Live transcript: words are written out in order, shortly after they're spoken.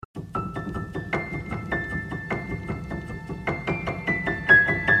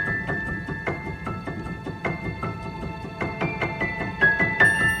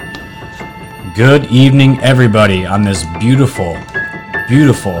Good evening, everybody, on this beautiful,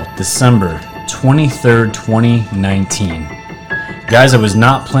 beautiful December 23rd, 2019. Guys, I was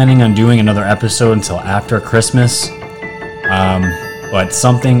not planning on doing another episode until after Christmas, but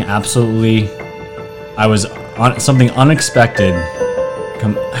something unexpected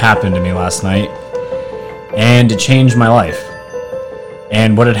happened to me last night, and it changed my life.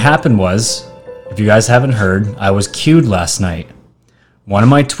 And what had happened was, if you guys haven't heard, I was queued last night. One of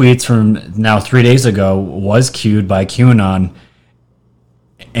my tweets from now 3 days ago was queued by QAnon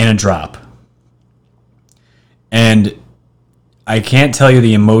in a drop. And I can't tell you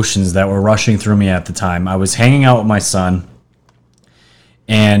the emotions that were rushing through me at the time. I was hanging out with my son,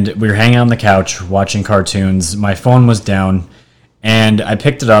 and we were hanging out on the couch watching cartoons. My phone was down, and I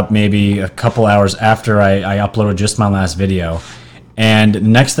picked it up maybe a couple hours after I uploaded just my last video. And the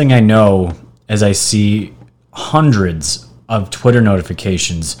next thing I know is I see hundreds of Twitter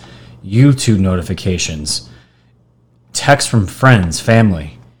notifications, YouTube notifications, texts from friends,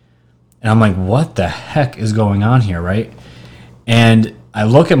 family. And I'm like, what the heck is going on here, right? And I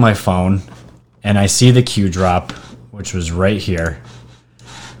look at my phone and I see the Q drop, which was right here.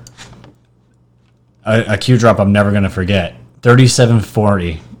 A Q drop I'm never going to forget.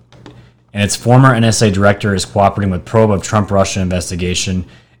 3740. And its former NSA director is cooperating with probe of Trump-Russia investigation.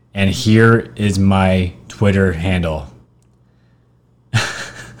 And here is my Twitter handle.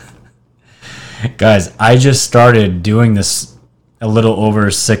 Guys, I just started doing this a little over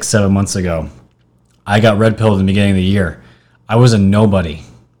 6-7 months ago. I got red pilled in the beginning of the year. I was a nobody.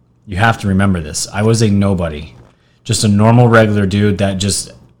 You have to remember this. I was a nobody. Just a normal, regular dude that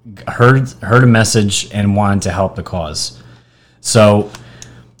just heard a message and wanted to help the cause. So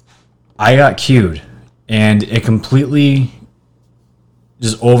I got queued, and it completely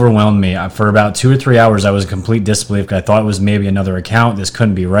just overwhelmed me. For about 2 or 3 hours, I was in complete disbelief. I thought it was maybe another account. This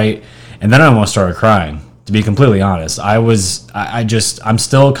couldn't be right. And then I almost started crying, to be completely honest. I'm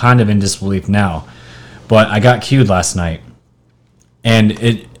still kind of in disbelief now. But I got queued last night. And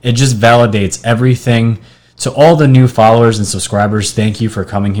it just validates everything. To all the new followers and subscribers, thank you for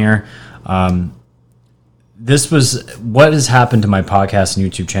coming here. What has happened to my podcast and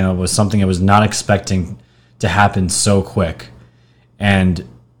YouTube channel was something I was not expecting to happen so quick. And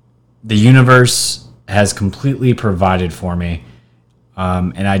the universe has completely provided for me.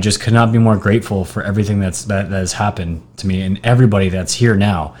 And I just could not be more grateful for everything that has happened to me and everybody that's here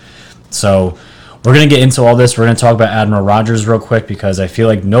now. So we're going to get into all this. We're going to talk about Admiral Rogers real quick because I feel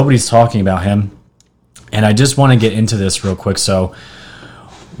like nobody's talking about him. And I just want to get into this real quick. So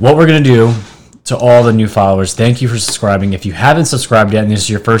what we're going to do, to all the new followers, thank you for subscribing. If you haven't subscribed yet and this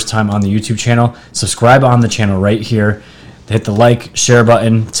is your first time on the YouTube channel, subscribe on the channel right here. Hit the like, share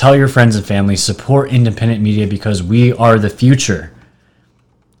button, tell your friends and family, support independent media because we are the future.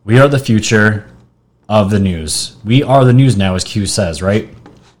 We are the future of the news. We are the news now, as Q says, right?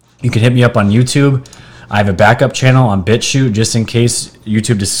 You can hit me up on YouTube. I have a backup channel on BitChute just in case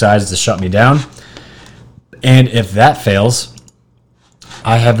YouTube decides to shut me down. And if that fails,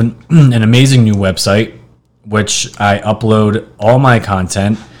 I have an amazing new website, which I upload all my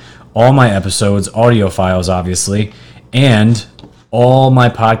content, all my episodes, audio files, obviously, and all my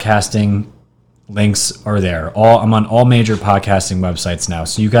podcasting links are there. I'm on all major podcasting websites now,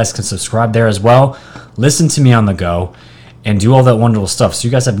 so you guys can subscribe there as well, listen to me on the go, and do all that wonderful stuff. So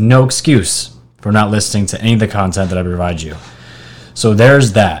you guys have no excuse for not listening to any of the content that I provide you. So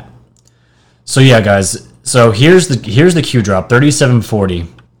there's that. So yeah, guys. So here's the Q drop, 3740.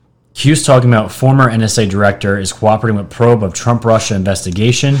 Q's talking about former NSA director is cooperating with probe of Trump-Russia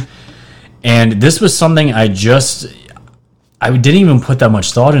investigation. And this was something I didn't even put that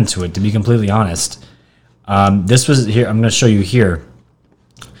much thought into it, to be completely honest. This was here. I'm going to show you here.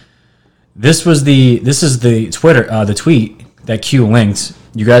 This is the Twitter, the tweet that Q linked.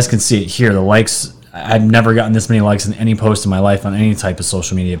 You guys can see it here. The likes. I've never gotten this many likes in any post in my life on any type of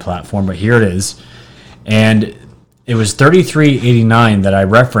social media platform, but here it is. And it was 3389 that I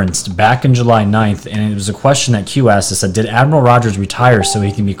referenced back in July 9th, and it was a question that Q asked. It said, did Admiral Rogers retire so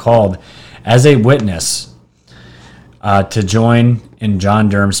he can be called as a witness to join in John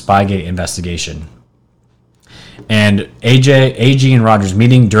Durham's Spygate investigation? And AG and Rogers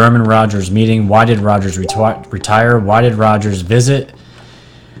meeting, Durham and Rogers meeting. Why did Rogers retire? Why did Rogers visit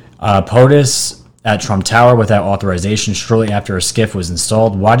POTUS at Trump Tower without authorization shortly after a skiff was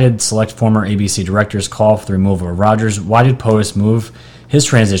installed? Why did select former ABC directors call for the removal of Rogers? Why did POTUS move his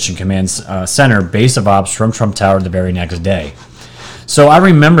transition command center base of ops from Trump Tower the very next day? So I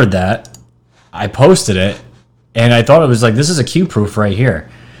remembered that. I posted it, and I thought it was like, this is a Q proof right here.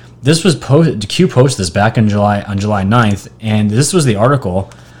 This was Q posted this back in July 9th, and this was the article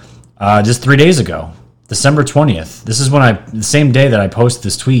just 3 days ago, December 20th. This is the same day that I posted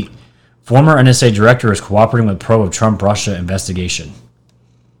this tweet. Former NSA director is cooperating with probe of Trump-Russia investigation.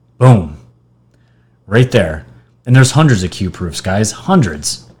 Boom. Right there. And there's hundreds of Q proofs, guys.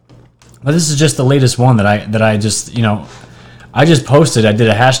 Hundreds. But this is just the latest one that I just, I just posted. I did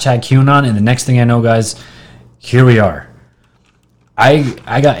a hashtag QAnon, and the next thing I know, guys, here we are.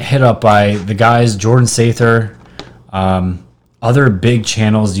 I got hit up by the guys, Jordan Sather, other big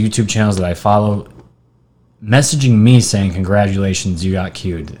channels, YouTube channels that I follow, messaging me saying, congratulations, you got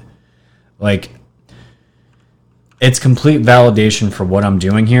Q'd. Like, it's complete validation for what I'm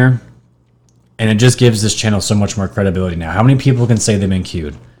doing here, and it just gives this channel so much more credibility now. How many people can say they've been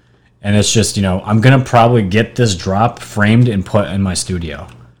Q'd? And it's just, I'm going to probably get this drop framed and put in my studio.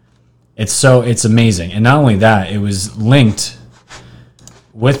 It's amazing. And not only that, it was linked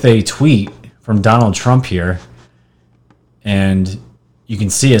with a tweet from Donald Trump here. And you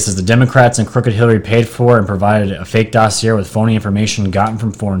can see it says the Democrats and crooked Hillary paid for and provided a fake dossier with phony information gotten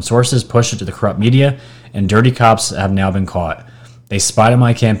from foreign sources, pushed it to the corrupt media, and dirty cops have now been caught. They spied on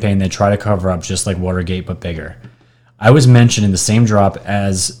my campaign. They try to cover up just like Watergate, but bigger. I was mentioned in the same drop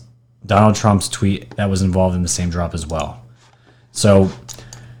as Donald Trump's tweet that was involved in the same drop as well. So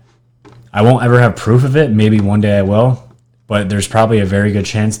I won't ever have proof of it. Maybe one day I will, but there's probably a very good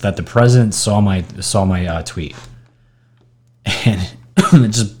chance that the president saw my tweet, and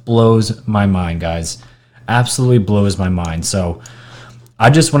it just blows my mind, guys. Absolutely blows my mind. So I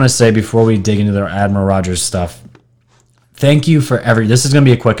just want to say before we dig into the Admiral Rogers stuff, thank you for this is going to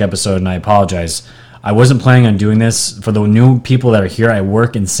be a quick episode, and I apologize. I wasn't planning on doing this. For the new people that are here, I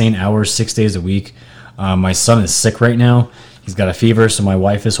work insane hours, 6 days a week. My son is sick right now. He's got a fever, so my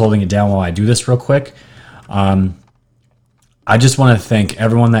wife is holding it down while I do this real quick. I just want to thank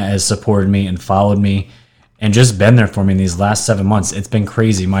everyone that has supported me and followed me and just been there for me in these last 7 months. It's been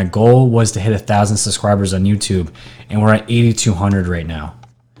crazy. My goal was to hit 1,000 subscribers on YouTube, and we're at 8,200 right now.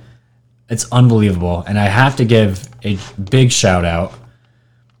 It's unbelievable. And I have to give a big shout out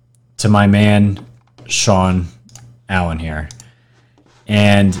to my man, Sean Allen here.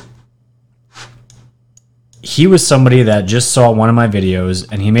 And he was somebody that just saw one of my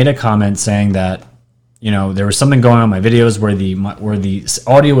videos, and he made a comment saying that, there was something going on in my videos where the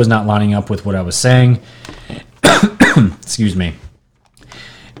audio was not lining up with what I was saying. Excuse me.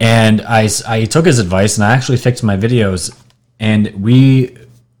 And I took his advice, and I actually fixed my videos, and we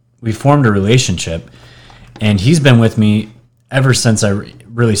formed a relationship, and he's been with me ever since I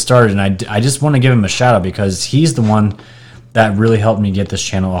really started. And I just want to give him a shout out because he's the one that really helped me get this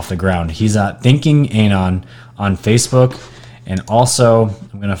channel off the ground. He's at Thinking Anon on Facebook, and also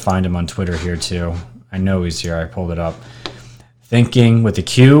I'm going to find him on Twitter here too. I know he's here. I pulled it up. Thinking with a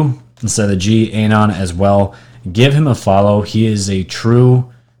Q instead of the G, Anon as well. Give him a follow. He is a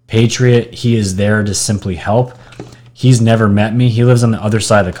true patriot. He is there to simply help. He's never met me. He lives on the other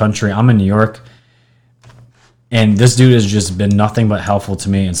side of the country. I'm in New York. And this dude has just been nothing but helpful to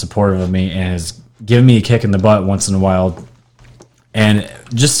me and supportive of me, and has given me a kick in the butt once in a while. And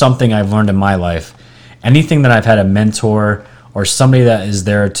just something I've learned in my life. Anything that I've had a mentor or somebody that is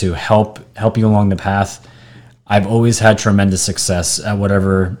there to help you along the path, I've always had tremendous success at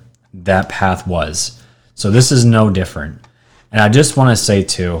whatever that path was. So this is no different. And I just want to say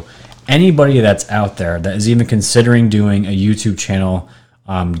too, anybody that's out there that is even considering doing a YouTube channel,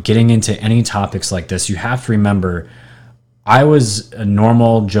 getting into any topics like this, you have to remember, I was a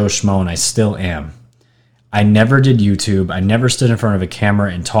normal Joe Schmo, and I still am. I never did YouTube. I never stood in front of a camera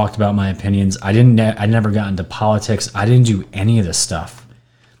and talked about my opinions. I never got into politics. I didn't do any of this stuff.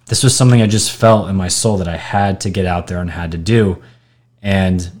 This was something I just felt in my soul that I had to get out there and had to do.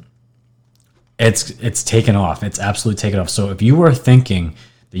 And it's taken off. It's absolutely taken off. So if you are thinking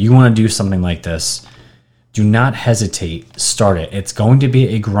that you want to do something like this, do not hesitate. Start it. It's going to be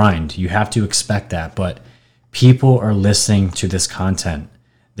a grind. You have to expect that. But people are listening to this content.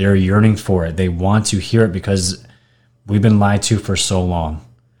 They're yearning for it. They want to hear it because we've been lied to for so long.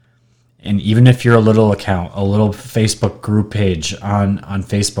 And even if you're a little account, a little Facebook group page on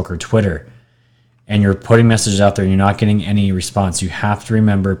Facebook or Twitter, and you're putting messages out there and you're not getting any response, you have to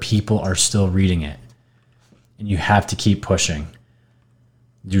remember people are still reading it. And you have to keep pushing.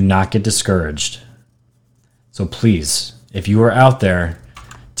 Do not get discouraged. So please, if you are out there,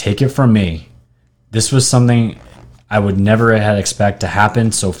 take it from me. This was something I would never have expect to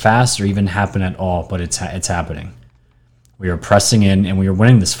happen so fast or even happen at all, but it's happening. We are pressing in, and we are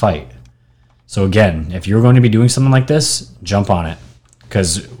winning this fight. So again, if you're going to be doing something like this, jump on it,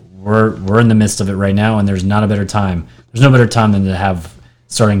 because we're in the midst of it right now, and there's not a better time. There's no better time than to have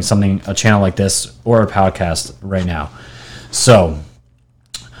starting a channel like this or a podcast right now. So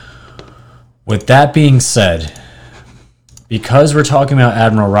With that being said, because we're talking about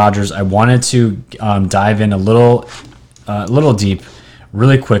Admiral Rogers, I wanted to dive in a little deep,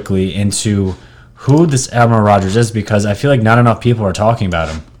 really quickly into who this Admiral Rogers is, because I feel like not enough people are talking about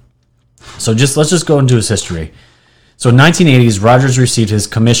him. So let's just go into his history. So in 1980s, Rogers received his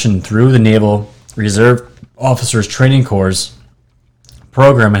commission through the Naval Reserve Officers Training Corps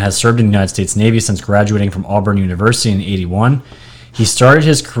program and has served in the United States Navy since graduating from Auburn University in 81. He started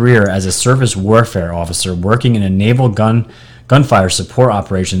his career as a surface warfare officer working in a naval gunfire support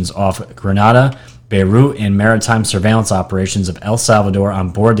operations off Grenada, Beirut, and maritime surveillance operations of El Salvador on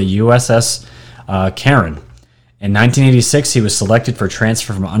board the USS Karen. In 1986, he was selected for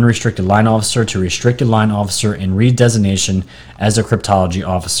transfer from unrestricted line officer to restricted line officer and redesignation as a cryptology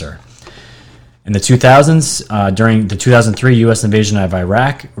officer. In the 2000s, during the 2003 U.S. invasion of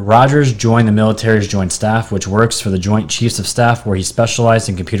Iraq, Rogers joined the military's Joint Staff, which works for the Joint Chiefs of Staff, where he specialized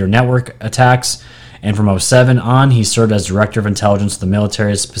in computer network attacks. And from 2007 on, he served as Director of Intelligence of the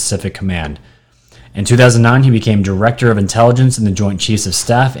military's Pacific Command. In 2009, he became Director of Intelligence in the Joint Chiefs of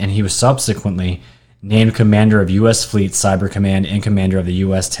Staff, and he was subsequently named Commander of U.S. Fleet Cyber Command and Commander of the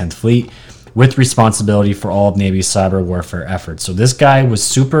U.S. 10th Fleet, with responsibility for all of Navy's cyber warfare efforts. So this guy was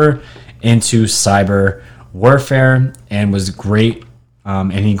super into cyber warfare and was great,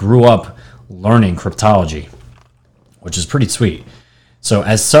 and he grew up learning cryptology, which is pretty sweet. So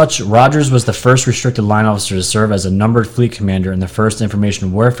as such, Rogers was the first restricted line officer to serve as a numbered fleet commander and the first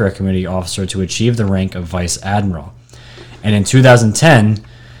information warfare committee officer to achieve the rank of vice admiral. And in the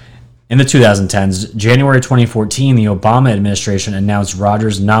 2010s, January 2014, the Obama administration announced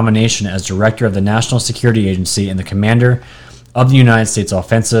Rogers' nomination as director of the National Security Agency and the commander of the United States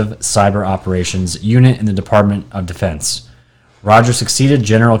Offensive Cyber Operations Unit in the Department of Defense. Rogers succeeded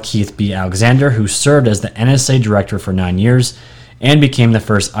General Keith B. Alexander, who served as the NSA director for 9 years and became the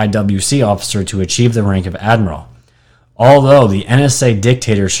first IWC officer to achieve the rank of admiral. Although the NSA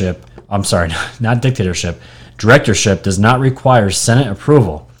directorship does not require Senate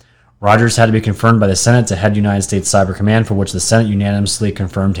approval, Rogers had to be confirmed by the Senate to head United States Cyber Command, for which the Senate unanimously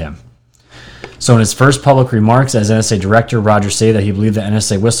confirmed him. So in his first public remarks as NSA director, Rogers stated that he believed the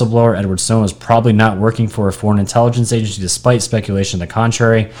NSA whistleblower Edward Snowden was probably not working for a foreign intelligence agency, despite speculation to the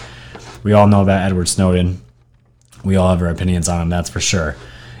contrary. We all know about Edward Snowden. We all have our opinions on him, that's for sure.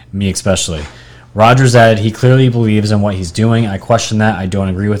 Me especially. Rogers added, he clearly believes in what he's doing. I question that. I don't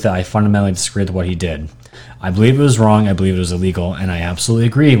agree with it. I fundamentally disagree with what he did. I believe it was wrong. I believe it was illegal. And I absolutely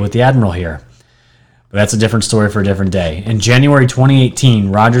agree with the Admiral here. But that's a different story for a different day. In January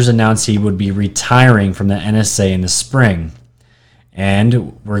 2018, Rogers announced he would be retiring from the NSA in the spring.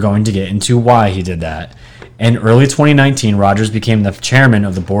 And we're going to get into why he did that. In early 2019, Rogers became the chairman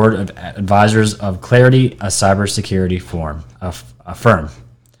of the board of advisors of Clarity, a cybersecurity firm.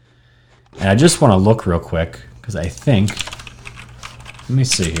 And I just want to look real quick, because I think, let me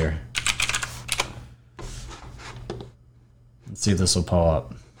see here. Let's see if this will pull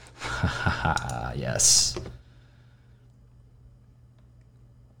up. Yes.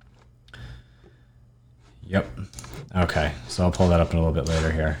 Yep. Okay, so I'll pull that up in a little bit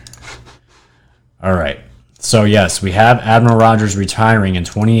later here. All right. So yes, we have Admiral Rogers retiring in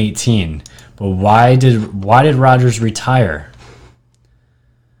 2018. But why did Rogers retire?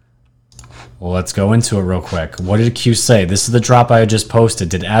 Well, let's go into it real quick. What did Q say? This is the drop I just posted.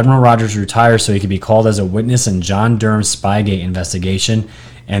 Did Admiral Rogers retire so he could be called as a witness in John Durham's Spygate investigation?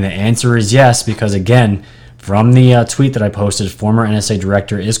 And the answer is yes, because again, from the tweet that I posted, former NSA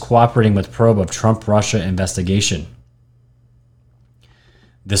director is cooperating with probe of Trump-Russia investigation.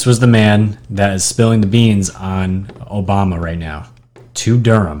 This was the man that is spilling the beans on Obama right now, to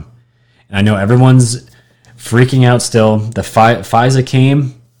Durham. And I know everyone's freaking out still. The FISA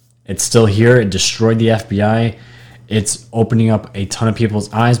came. It's still here. It destroyed the FBI. It's opening up a ton of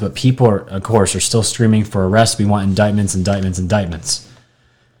people's eyes, but people, of course, are still screaming for arrests. We want indictments, indictments, indictments.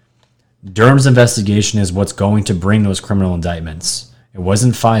 Durham's investigation is what's going to bring those criminal indictments. It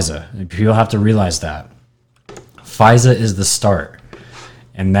wasn't FISA. People have to realize that. FISA is the start.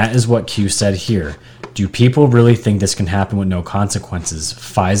 And that is what Q said here. Do people really think this can happen with no consequences?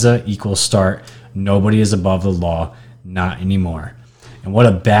 FISA equals start. Nobody is above the law. Not anymore. And what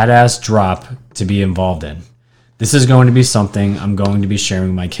a badass drop to be involved in. This is going to be something I'm going to be sharing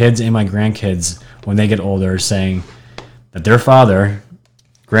with my kids and my grandkids when they get older, saying that their father,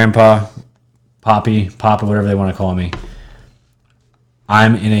 grandpa, poppy, papa, whatever they want to call me,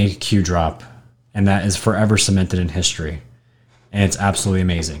 I'm in a Q drop. And that is forever cemented in history. And it's absolutely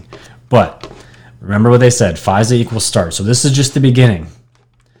amazing. But remember what they said, FISA equals start. So this is just the beginning.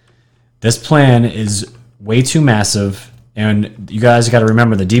 This plan is way too massive. And you guys got to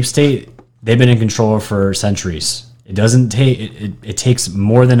remember, the deep state they've been in control for centuries. It doesn't take it takes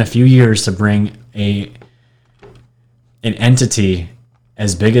more than a few years to bring an entity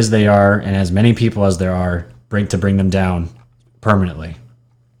as big as they are and as many people as there are to bring them down permanently.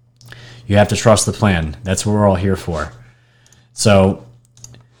 You have to trust the plan. That's what we're all here for. So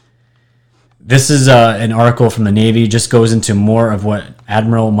this is an article from the Navy. Just goes into more of what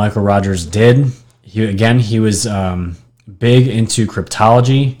Admiral Michael Rogers did. He was big into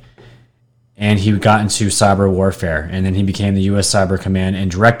cryptology, and he got into cyber warfare. And then he became the U.S. Cyber Command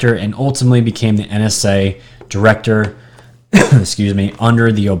and Director, and ultimately became the NSA Director,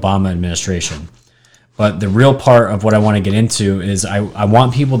 under the Obama administration. But the real part of what I want to get into is I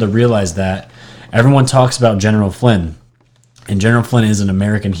want people to realize that everyone talks about General Flynn, and General Flynn is an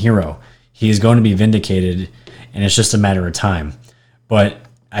American hero. He is going to be vindicated, and it's just a matter of time. But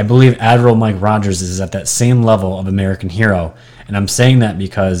I believe Admiral Mike Rogers is at that same level of American hero, and I'm saying that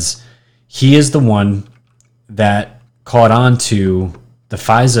because he is the one that caught on to the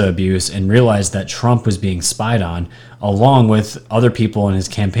FISA abuse and realized that Trump was being spied on, along with other people in his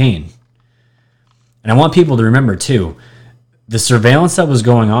campaign. And I want people to remember, too, the surveillance that was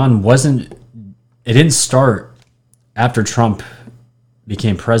going on didn't start after Trump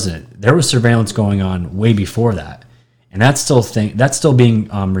became president. There was surveillance going on way before that. And that's still being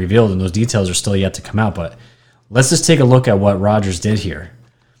revealed, and those details are still yet to come out. But let's just take a look at what Rogers did here.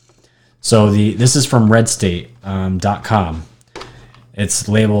 So this is from redstate.com. It's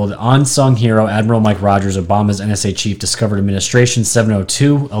labeled Unsung Hero, Admiral Mike Rogers, Obama's NSA chief, discovered Administration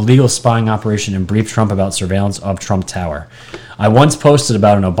 702, illegal spying operation, and briefed Trump about surveillance of Trump Tower. I once posted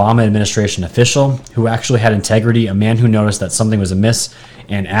about an Obama administration official who actually had integrity, a man who noticed that something was amiss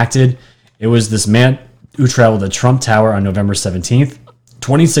and acted. It was this man who traveled to Trump Tower on November 17th,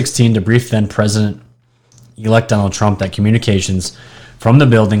 2016, to brief then President-elect Donald Trump that communications from the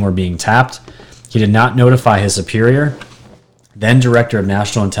building were being tapped. He did not notify his superior, then Director of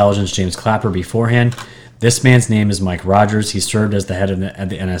National Intelligence James Clapper, beforehand. This man's name is Mike Rogers. He served as the head of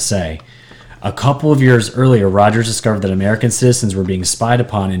the NSA. A couple of years earlier, Rogers discovered that American citizens were being spied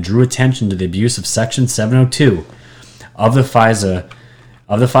upon and drew attention to the abuse of Section 702 of the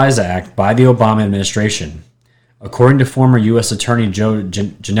FISA Act by the Obama administration. According to former U.S. Attorney Joe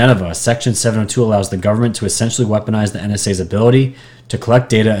Geneva, Section 702 allows the government to essentially weaponize the NSA's ability to collect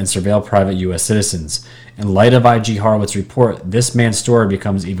data and surveil private U.S. citizens. In light of I.G. Horowitz's report, this man's story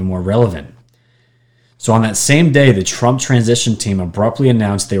becomes even more relevant. So on that same day, the Trump transition team abruptly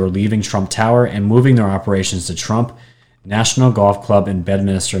announced they were leaving Trump Tower and moving their operations to Trump National Golf Club in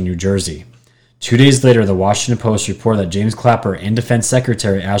Bedminster, New Jersey. 2 days later, the Washington Post reported that James Clapper and Defense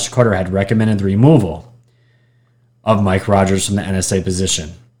Secretary Ash Carter had recommended the removal of Mike Rogers from the NSA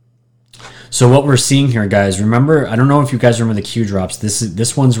position. So what we're seeing here, guys, remember, I don't know if you guys remember the Q drops.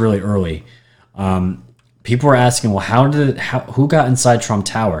 This one's really early. People were asking, well, who got inside Trump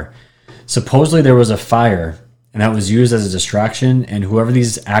Tower? Supposedly there was a fire, and that was used as a distraction, and whoever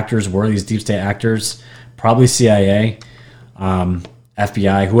these actors were, these deep state actors, probably CIA,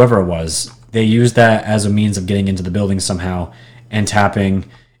 FBI, whoever it was, they used that as a means of getting into the building somehow and tapping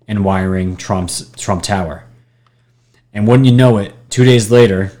and wiring Trump Tower. And wouldn't you know it, 2 days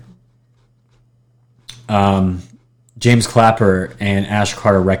later, James Clapper and Ash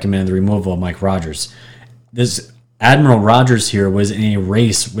Carter recommended the removal of Mike Rogers. This Admiral Rogers here was in a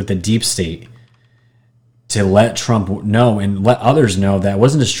race with the deep state to let Trump know and let others know that it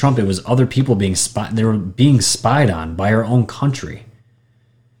wasn't just Trump, it was other people being spied. They were being spied on by our own country.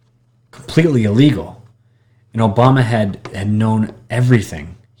 Completely illegal. And Obama had known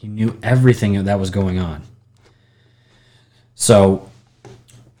everything. He knew everything that was going on. So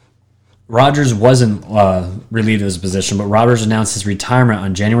Rogers wasn't relieved of his position, but Rogers announced his retirement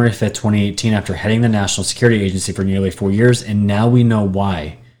on January 5th, 2018, after heading the National Security Agency for nearly 4 years, and now we know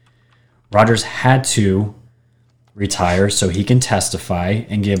why. Rogers had to retire so he can testify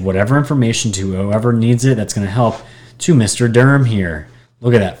and give whatever information to whoever needs it that's going to help to Mr. Durham here.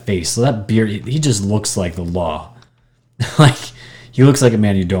 Look at that face. That beard, he just looks like the law. He looks like a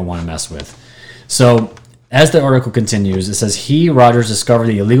man you don't want to mess with. So as the article continues, it says, Rogers, discovered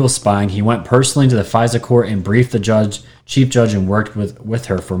the illegal spying. He went personally to the FISA court and briefed the chief judge, and worked with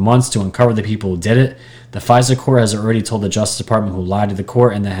her for months to uncover the people who did it. The FISA court has already told the Justice Department who lied to the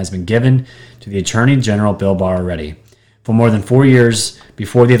court, and that has been given to the Attorney General, Bill Barr, already. For more than 4 years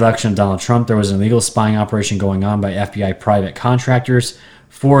before the election of Donald Trump, there was an illegal spying operation going on by FBI private contractors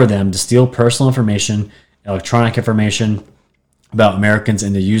for them to steal personal information, electronic information about Americans,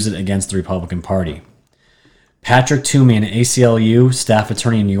 and to use it against the Republican Party. Patrick Toomey, an ACLU staff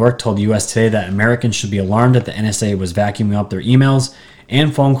attorney in New York, told U.S. Today that Americans should be alarmed that the NSA was vacuuming up their emails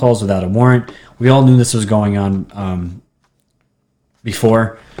and phone calls without a warrant. We all knew this was going on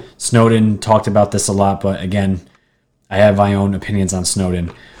before. Snowden talked about this a lot, but again, I have my own opinions on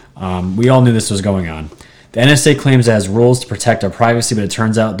Snowden. We all knew this was going on. The NSA claims it has rules to protect our privacy, but it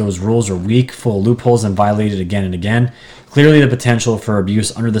turns out those rules are weak, full of loopholes, and violated again and again. Clearly, the potential for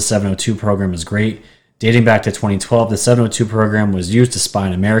abuse under the 702 program is great. Dating back to 2012, the 702 program was used to spy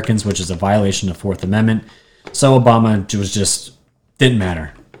on Americans, which is a violation of the Fourth Amendment. So Obama didn't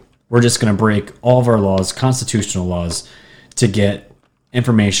matter. We're just going to break all of our laws, constitutional laws, to get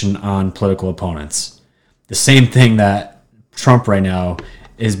information on political opponents. The same thing that Trump right now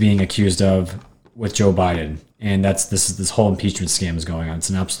is being accused of with Joe Biden. And this whole impeachment scam is going on. It's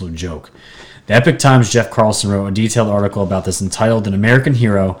an absolute joke. The Epic Times' Jeff Carlson wrote a detailed article about this entitled An American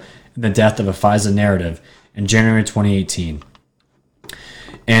Hero and the Death of a FISA Narrative in January 2018.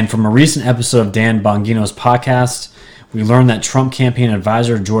 And from a recent episode of Dan Bongino's podcast, we learned that Trump campaign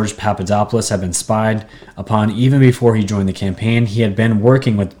advisor George Papadopoulos had been spied upon even before he joined the campaign. He had been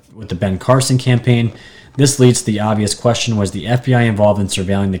working with the Ben Carson campaign. This leads to the obvious question, was the FBI involved in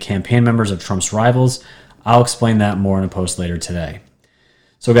surveilling the campaign members of Trump's rivals? I'll explain that more in a post later today.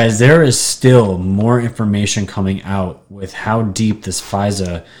 So guys, there is still more information coming out with how deep this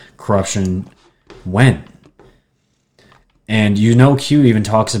FISA corruption went. And Q even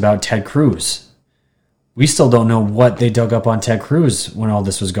talks about Ted Cruz. We still don't know what they dug up on Ted Cruz when all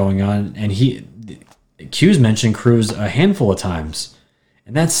this was going on. And Q's mentioned Cruz a handful of times.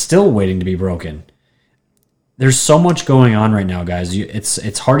 And that's still waiting to be broken. There's so much going on right now, guys.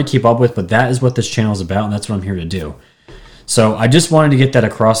 It's hard to keep up with, but that is what this channel is about, and that's what I'm here to do. So I just wanted to get that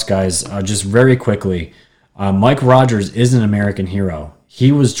across, guys, just very quickly. Mike Rogers is an American hero.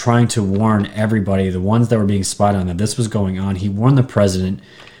 He was trying to warn everybody, the ones that were being spied on, that this was going on. He warned the president,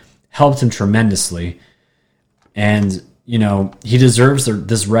 helped him tremendously, and he deserves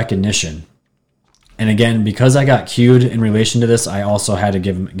this recognition. And again, because I got cued in relation to this, I also had to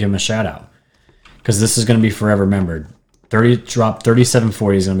give him a shout out. Because this is going to be forever remembered.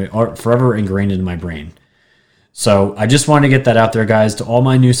 3740 is going to be forever ingrained in my brain. So I just wanted to get that out there, guys. To all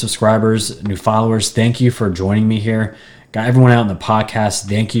my new subscribers, new followers, thank you for joining me here. Got everyone out in the podcast,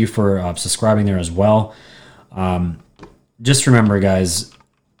 thank you for subscribing there as well. Just remember, guys,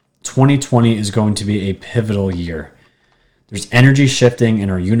 2020 is going to be a pivotal year. There's energy shifting in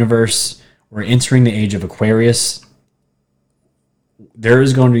our universe. We're entering the age of Aquarius. There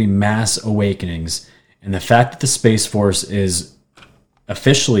is going to be mass awakenings. And the fact that the Space Force is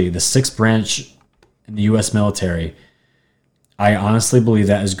officially the sixth branch in the U.S. military, I honestly believe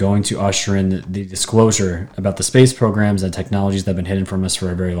that is going to usher in the disclosure about the space programs and technologies that have been hidden from us for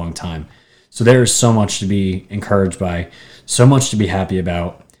a very long time. So there is so much to be encouraged by, so much to be happy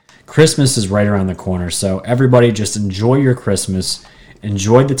about. Christmas is right around the corner. So everybody just enjoy your Christmas.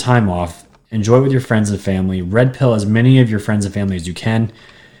 Enjoy the time off. Enjoy with your friends and family. Red pill as many of your friends and family as you can.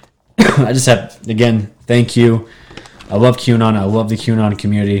 I just have, again, thank you. I love QAnon. I love the QAnon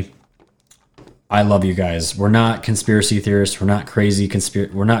community. I love you guys. We're not conspiracy theorists. We're not crazy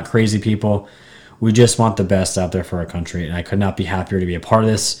we're not crazy people. We just want the best out there for our country. And I could not be happier to be a part of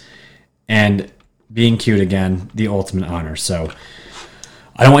this. And being cued again, the ultimate honor. So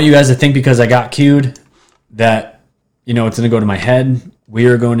I don't want you guys to think because I got cued that, it's going to go to my head. We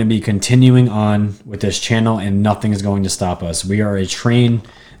are going to be continuing on with this channel and nothing is going to stop us. We are a train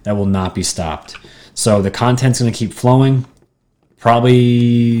that will not be stopped. So the content's going to keep flowing.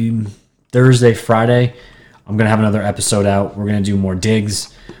 Probably Thursday, Friday, I'm going to have another episode out. We're going to do more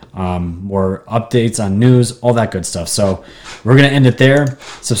digs, more updates on news, all that good stuff. So we're going to end it there.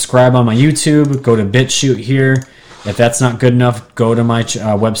 Subscribe on my YouTube. Go to BitChute here. If that's not good enough, go to my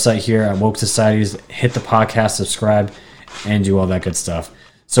website here at Woke Societies. Hit the podcast, subscribe, and do all that good stuff.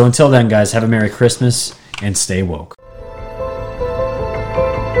 So until then, guys, have a Merry Christmas and stay woke.